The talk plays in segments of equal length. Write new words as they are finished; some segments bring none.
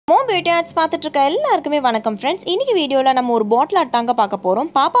Video ads பார்த்துட்டு இருக்க எல்லாருக்குமே வணக்கம் ஃப்ரெண்ட்ஸ். இன்னைக்கு வீடியோவில் நம்ம ஒரு பாட்டில் ஆர்ட் தாங்க பார்க்க போகிறோம்.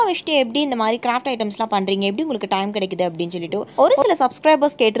 பாப்பா வச்சுட்டு எப்படி இந்த மாதிரி கிராஃப்ட் ஐட்டம்ஸ்லாம் பண்ணுறீங்க, எப்படி உங்களுக்கு டைம் கிடைக்குது அப்படின்னு சொல்லிட்டு ஒரு சில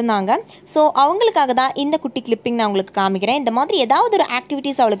சப்ஸ்கிரைபர்ஸ் கேட்டிருந்தாங்க. ஸோ அவங்களுக்காக தான் இந்த குட்டி கிளிப்பிங் நான் உங்களுக்கு காமிக்கிறேன். இந்த மாதிரி ஏதாவது ஒரு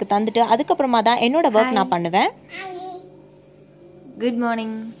ஆக்டிவிட்டீஸ் அவளுக்கு தந்துட்டு அதுக்கப்புறமா தான் என்னோட ஒர்க் நான் பண்ணுவேன். குட்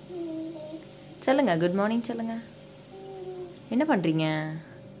மார்னிங் சொல்லுங்க. குட் மார்னிங் சொல்லுங்க. என்ன பண்ணுறீங்க?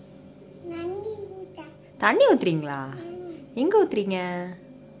 தண்ணி ஊற்றுறீங்களா? எங்கே ஊற்றுறீங்க?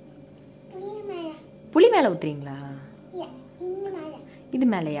 புளி மேலே ஊற்றுறீங்களா? இது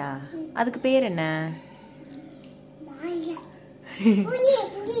மேலையா? அதுக்கு பேர் என்ன?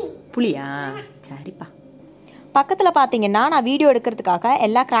 புளியா? சரிப்பா. பக்கத்தில் பார்த்தீங்கன்னா நான் வீடியோ எடுக்கிறதுக்காக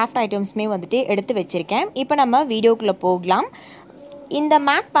எல்லா கிராஃப்ட் ஐட்டம்ஸுமே வந்துட்டு எடுத்து வச்சுருக்கேன். இப்போ நம்ம வீடியோக்குள்ளே போகலாம். இந்த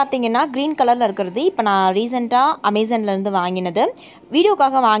மேட் பார்த்தீங்கன்னா க்ரீன் கலரில் இருக்கிறது இப்போ நான் ரீசெண்டாக அமேசான்லேருந்து வாங்கினது.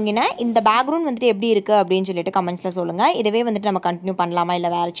 வீடியோக்காக வாங்கினேன். இந்த பேக்ரவுண்ட் வந்துட்டு எப்படி இருக்குது அப்படின்னு சொல்லிட்டு கமெண்ட்ஸில் சொல்லுங்கள். இதுவே வந்துட்டு நம்ம கண்டினியூ பண்ணலாமா இல்லை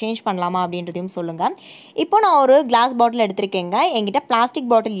வேறு சேஞ்ச் பண்ணலாமா அப்படின்றதையும் சொல்லுங்கள். இப்போ நான் ஒரு கிளாஸ் பாட்டில் எடுத்திருக்கேங்க. என்கிட்ட பிளாஸ்டிக்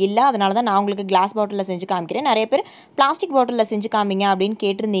பாட்டில் இல்லை, அதனால தான் நான் உங்களுக்கு கிளாஸ் பாட்டிலில் செஞ்சு காமிக்கிறேன். நிறைய பேர் பிளாஸ்டிக் பாட்டிலில் செஞ்சு காமிங்க அப்படின்னு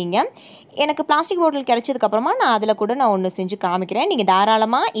கேட்டிருந்தீங்க. எனக்கு பிளாஸ்டிக் பாட்டில் கிடச்சதுக்கப்புறமா நான் அதில் கூட நான் ஒன்று செஞ்சு காமிக்கிறேன். நீங்கள்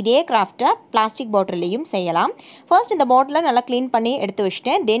தாராளமாக இதே கிராஃப்ட்டை பிளாஸ்டிக் பாட்டில்லையும் செய்யலாம். ஃபர்ஸ்ட் இந்த பாட்டிலை நல்லா க்ளீன் பண்ணி எடுத்து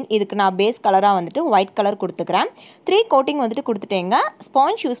வச்சுட்டேன். தென் இதுக்கு நான் பேஸ் கலராக வந்துட்டு ஒயிட் கலர் கொடுத்துக்கிறேன். 3 கோட்டிங் வந்துட்டு கொடுத்துட்டேங்க.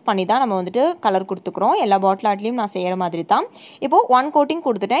 ஸ்பாஞ்ச் யூஸ் பண்ணி தான் நம்ம வந்துட்டு கலர் கொடுத்துக்கிறோம். எல்லா பாட்டில் ஆர்ட்லேயும் நான் செய்கிற மாதிரி தான். இப்போது 1 கோட்டிங்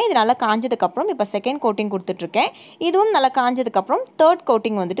கொடுத்துட்டேன். இது நல்லா காஞ்சதுக்கப்புறம் இப்போ 2nd கோட்டிங் கொடுத்துட்ருக்கேன். இதுவும் நல்லா காஞ்சதுக்கப்புறம் 3rd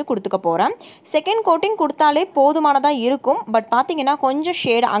கோட்டிங் வந்துட்டு கொடுத்துக்க போகிறேன். 2nd கோட்டிங் கொடுத்தாலே போதுமானதாக இருக்கும். பட் பார்த்தீங்கன்னா கொஞ்சம்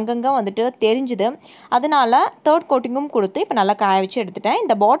ஷேடு அங்கங்கே வந்துட்டு தெரிஞ்சுது. அதனால 3rd கோட்டிங்கும் கொடுத்து இப்போ நல்லா காய வச்சு எடுத்துட்டேன்.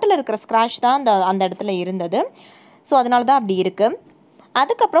 இந்த பாட்டில் இருக்கிற ஸ்க்ராட்ச் தான் அந்த இடத்துல இருந்தது. ஸோ அதனால தான் அப்படி இருக்குது.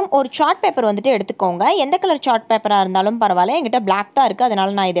 அதுக்கப்புறம் ஒரு சார்ட் பேப்பர் வந்துட்டு எடுத்துக்கோங்க. எந்த கலர் சார்ட் பேப்பராக இருந்தாலும் பரவாயில்ல. என்கிட்ட பிளாக் தான் இருக்குது, அதனால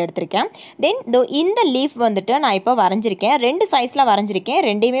நான் இதை எடுத்திருக்கேன். தென் இந்த லீஃப் வந்துட்டு நான் இப்போ வரைஞ்சிருக்கேன். 2 சைஸில் வரைஞ்சிருக்கேன்.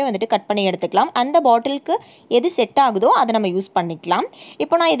 ரெண்டையுமே வந்துட்டு கட் பண்ணி எடுத்துக்கலாம். அந்த பாட்டிலுக்கு எது செட் ஆகுதோ அதை நம்ம யூஸ் பண்ணிக்கலாம்.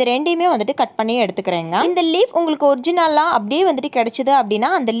 இப்போ நான் இது ரெண்டையுமே வந்துட்டு கட் பண்ணி எடுத்துக்கிறேங்க. இந்த லீஃப் உங்களுக்கு ஒரிஜினலாக அப்படியே வந்துட்டு கிடைச்சிது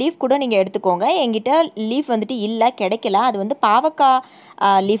அப்படின்னா அந்த லீஃப் கூட நீங்கள் எடுத்துக்கோங்க. என்கிட்ட லீஃப் வந்துட்டு இல்லை, கிடைக்கல. அது வந்து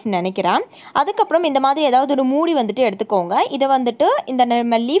பாவக்காய் லீஃப்னு நினைக்கிறேன். அதுக்கப்புறம் இந்த மாதிரி ஏதாவது ஒரு மூடி வந்துட்டு எடுத்துக்கோங்க. இதை வந்துட்டு இந்த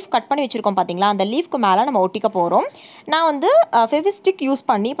நம்ம லீஃப் கட் பண்ணி வச்சுருக்கோம் பார்த்தீங்களா, அந்த லீஃப்க்கு மேலே நம்ம ஒட்டிக்க போகிறோம். நான் வந்து ஃபெவிஸ்டிக் யூஸ்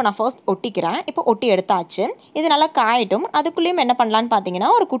பண்ணி இப்போ நான் ஃபர்ஸ்ட் ஒட்டிக்கிறேன். இப்போ ஒட்டி எடுத்தாச்சு. இது நல்லா காயட்டும். அதுக்குள்ளேயும் என்ன பண்ணலான்னு பார்த்தீங்கன்னா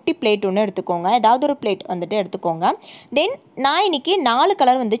ஒரு குட்டி பிளேட் ஒன்று எடுத்துக்கோங்க. ஏதாவது ஒரு பிளேட் வந்துட்டு எடுத்துக்கோங்க. தென் நான் இன்னைக்கு 4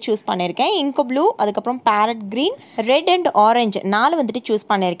 கலர் வந்து சூஸ் பண்ணியிருக்கேன். இங்கு ப்ளூ, அதுக்கப்புறம் farad green, red and orange 4 வந்துட்டு சூஸ்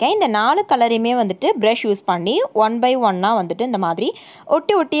பண்ணியிருக்கேன். இந்த 4 கலரையுமே வந்துட்டு ப்ரஷ் யூஸ் பண்ணி 1 by 1 வந்துட்டு இந்த மாதிரி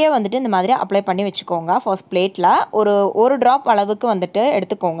ஒட்டியே வந்துட்டு இந்த மாதிரி அப்ளை பண்ணி வச்சுக்கோங்க. ஃபர்ஸ்ட் பிளேட்டில் ஒரு ட்ராப் அளவுக்கு வந்துட்டு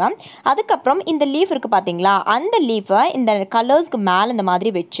எடுத்துக்கோங்க. அதுக்கப்புறம் இந்த லீஃப் இருக்குது பார்த்தீங்களா, அந்த லீஃபை இந்த கலர்ஸ்க்கு மேலே இந்த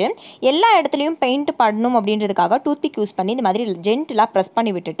மாதிரி வச்சு எல்லா இடத்துலையும் பெயிண்ட் பண்ணணும் அப்படின்றதுக்காக டூத்பிக் யூஸ் பண்ணி இந்த மாதிரி ஜென்டிலாக ப்ரெஸ்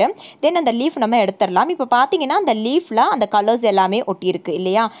பண்ணி விட்டுட்டு தென் அந்த லீஃப் நம்ம எடுத்துடலாம். இப்போ பார்த்தீங்கன்னா அந்த லீஃபில் அந்த கலர்ஸ் எல்லாமே ஒட்டியிருக்கு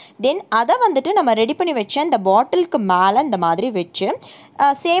இல்லையா. தென் அதை வந்துட்டு நம்ம ரெடி பண்ணி வச்ச இந்த பாட்டிலுக்கு மேலே இந்த மாதிரி வச்சு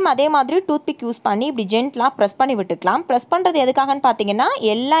சேம் அதே மாதிரி டூத்பிக் யூஸ் பண்ணி இப்படி ஜென்டிலாக ப்ரெஸ் பண்ணி விட்டுக்கலாம். ப்ரெஸ் பண்ணுறது எதுக்காகன்னு பார்த்தீங்கன்னா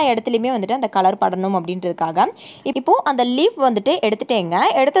எல்லா இடத்துலையுமே வந்துட்டு அந்த கலர் படணும் அப்படின்றதுக்காக. இப்போது அந்த லீஃப் வந்துட்டு எடுத்துட்டேங்க.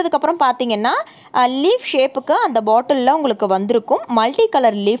 எடுத்ததுக்கப்புறம் பார்த்தீங்கன்னா லீஃப் ஷேப்புக்கு அந்த பாட்டிலில் உங்களுக்கு வந்திருக்கும். மல்டி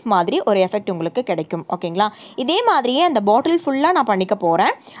கலர் லீஃப் மாதிரி ஒரு எஃபெக்ட் உங்களுக்கு கிடைக்கும். ஓகேங்களா. இதே மாதிரியே அந்த பாட்டில் ஃபுல்லாக நான் பண்ணிக்க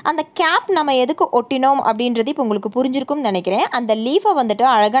போகிறேன். அந்த கேப் நம்ம எதுக்கு ஒட்டினோம் அப்படின்றது இப்போ உங்களுக்கு புரிஞ்சிருக்கும்னு நினைக்கிறேன். அந்த லீஃபை வந்துட்டு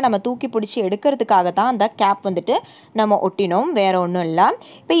அழகாக நம்ம தூக்கி பிடிச்சி எடுக்கிறதுக்காக தான் அந்த கேப் வந்துட்டு நம்ம ஒட்டினோம், வேறு ஒன்றும் இல்லை.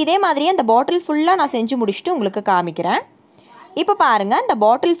 இப்போ இதே மாதிரியே அந்த பாட்டில் ஃபுல்லாக நான் செஞ்சு முடிச்சுட்டு உங்களுக்கு காமிக்கிறேன். இப்போ பாருங்கள், இந்த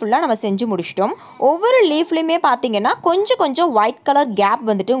பாட்டில் ஃபுல்லாக நம்ம செஞ்சு முடிச்சிட்டோம். ஒவ்வொரு லீஃப்லையுமே பார்த்தீங்கன்னா கொஞ்சம் ஒயிட் கலர் கேப்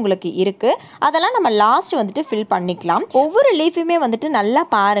வந்துட்டு உங்களுக்கு இருக்குது. அதெல்லாம் நம்ம லாஸ்ட் வந்துட்டு ஃபில் பண்ணிக்கலாம். ஒவ்வொரு லீஃபுமே வந்துட்டு நல்லா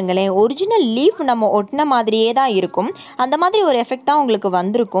பாருங்களேன், ஒரிஜினல் லீஃப் நம்ம ஒட்டின மாதிரியே தான் இருக்கும். அந்த மாதிரி ஒரு எஃபெக்ட் தான் உங்களுக்கு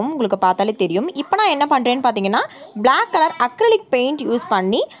வந்திருக்கும். உங்களுக்கு பார்த்தாலே தெரியும். இப்போ நான் என்ன பண்ணுறேன்னு பார்த்தீங்கன்னா black colour acrylic paint use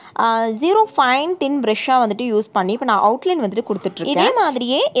பண்ணி 0 ஃபைன் தின் ப்ரெஷ்ஷாக வந்துட்டு யூஸ் பண்ணி இப்போ நான் அவுட்லைன் வந்துட்டு கொடுத்துட்ருக்கேன். இதே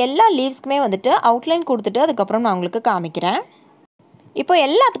மாதிரியே எல்லா லீவ்ஸ்க்குமே வந்துட்டு அவுட்லைன் கொடுத்துட்டு அதுக்கப்புறம் நான் உங்களுக்கு காமிக்கிறேன். இப்போ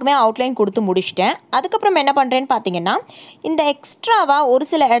எல்லாத்துக்குமே அவுட்லைன் கொடுத்து முடிச்சிட்டேன். அதுக்கப்புறம் என்ன பண்ணுறேன்னு பார்த்தீங்கன்னா இந்த எக்ஸ்ட்ராவாக ஒரு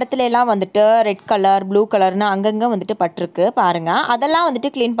சில இடத்துலலாம் வந்துட்டு ரெட் கலர், ப்ளூ கலர்னு அங்கங்கே வந்துட்டு பட்டிருக்கு பாருங்கள். அதெல்லாம் வந்துட்டு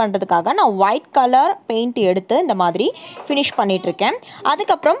க்ளீன் பண்ணுறதுக்காக நான் ஒயிட் கலர் பெயிண்ட் எடுத்து இந்த மாதிரி ஃபினிஷ் பண்ணிகிட்ருக்கேன்.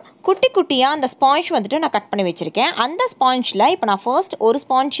 அதுக்கப்புறம் குட்டி குட்டியாக அந்த ஸ்பாஞ்ச் வந்துட்டு நான் கட் பண்ணி வச்சுருக்கேன். அந்த ஸ்பாஞ்சில் இப்போ நான் ஃபர்ஸ்ட் ஒரு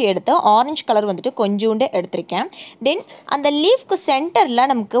ஸ்பாஞ்ச் எடுத்து ஆரஞ்சு கலர் வந்துட்டு கொஞ்சோண்டு எடுத்திருக்கேன். தென் அந்த லீஃப்க்கு சென்டரில்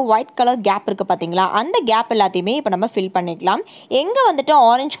நமக்கு ஒயிட் கலர் கேப் இருக்குது பார்த்தீங்களா, அந்த கேப் எல்லாத்தையுமே இப்போ நம்ம ஃபில் பண்ணிக்கலாம். எங்கே வந்துட்டு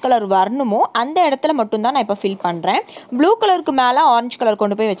ஆரஞ்சு கலர் வரணுமோ அந்த இடத்துல மட்டும்தான் நான் இப்போ ஃபில் பண்ணுறேன். ப்ளூ கலருக்கு மேலே ஆரஞ்சு கலர்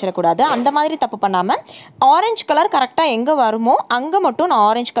கொண்டு போய் வச்சிடக்கூடாது. அந்த மாதிரி தப்பு பண்ணாமல் ஆரஞ்சு கலர் கரெக்டாக எங்கே வருமோ அங்கே மட்டும் நான்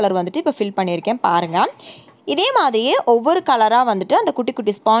ஆரஞ்சு கலர் வந்துட்டு இப்போ ஃபில் பண்ணியிருக்கேன் பாருங்கள். இதே மாதிரியே ஒவ்வொரு கலராக வந்துட்டு அந்த குட்டி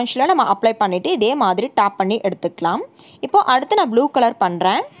குட்டி ஸ்பாஞ்சில் நம்ம அப்ளை பண்ணிவிட்டு இதே மாதிரி டேப் பண்ணி எடுத்துக்கலாம். இப்போது அடுத்து நான் ப்ளூ கலர்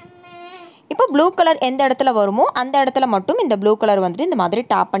பண்ணுறேன். இப்போ ப்ளூ கலர் எந்த இடத்துல வருமோ அந்த இடத்துல மட்டும் இந்த ப்ளூ கலர் வந்துட்டு இந்த மாதிரி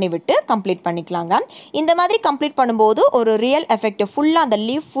டேப் பண்ணி விட்டு கம்ப்ளீட் பண்ணிக்கலாங்க. இந்த மாதிரி கம்ப்ளீட் பண்ணும்போது ஒரு ரியல் எஃபெக்ட் ஃபுல்லாக அந்த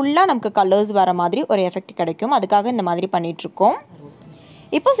லீஃப் ஃபுல்லாக நமக்கு கலர்ஸ் வர மாதிரி ஒரு எஃபெக்ட் கிடைக்கும். அதுக்காக இந்த மாதிரி பண்ணிகிட்ருக்கோம்.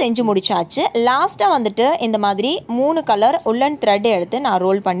 இப்போ செஞ்சு முடிச்சாச்சு. லாஸ்ட்டாக வந்துட்டு இந்த மாதிரி 3 கலர் உள்ளன் த்ரெட் எடுத்து நான்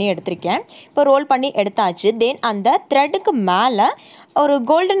ரோல் பண்ணி எடுத்திருக்கேன். இப்போ ரோல் பண்ணி எடுத்தாச்சு. தென் அந்த த்ரெட்டுக்கு மேலே ஒரு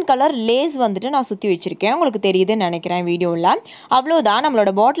கோல்டன் கலர் லேஸ் வந்துட்டு நான் சுற்றி வச்சுருக்கேன். உங்களுக்கு தெரியுதுன்னு நினைக்கிறேன் வீடியோவில். அவ்வளோதான்,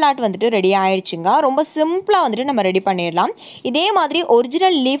 நம்மளோட பாட்டில் ஆர்ட் வந்துட்டு ரெடி ஆயிடுச்சுங்க. ரொம்ப சிம்பிளாக வந்துட்டு நம்ம ரெடி பண்ணிடலாம். இதே மாதிரி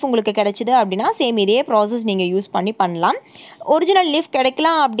ஒரிஜினல் லீஃப் உங்களுக்கு கிடைச்சிது அப்படின்னா சேம் இதே ப்ராசஸ் நீங்கள் யூஸ் பண்ணலாம். ஒரிஜினல் லீஃப்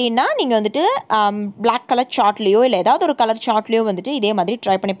கிடைக்கலாம் அப்படின்னா நீங்கள் வந்துட்டு பிளாக் கலர் சார்ட்லேயோ இல்லை ஏதாவது ஒரு கலர் சார்ட்லேயோ வந்துட்டு இதே மாதிரி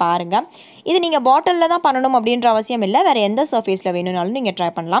ட்ரை பண்ணி பாருங்கள். இது நீங்கள் பாட்டிலில் தான் பண்ணணும் அப்படின்ற அவசியம் இல்லை. வேறு எந்த சர்ஃபேஸில் வேணும்னாலும் நீங்கள் ட்ரை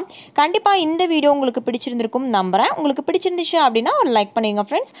பண்ணலாம். கண்டிப்பாக இந்த வீடியோ உங்களுக்கு பிடிச்சிருந்திருக்கும் நம்புகிறேன். உங்களுக்கு பிடிச்சிருந்துச்சு அப்படின்னா ஒரு லைக் பண்ணுங்க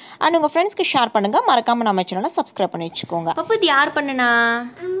ஃப்ரெண்ட்ஸ். அண்ட் உங்கள் ஃப்ரெண்ட்ஸ்க்கு ஷேர் பண்ணுங்கள். மறக்காமல் நம்ம சேனலை சப்ஸ்கிரைப் பண்ணி வச்சுக்கோங்க. அப்போ இது யார் பண்ணுனா?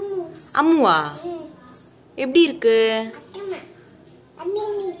 அம்முவா? எப்படி இருக்கு?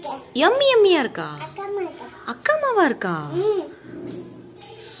 யம்மி யம்மியா இருக்கா? அக்கா அம்மாவா இருக்கா?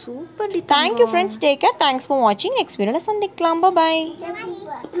 Super. Thank you friends. Take care. Thanks for வாட்சிங். நெக்ஸ்ட் வீடியோவில் சந்திக்கலாம். பாய்.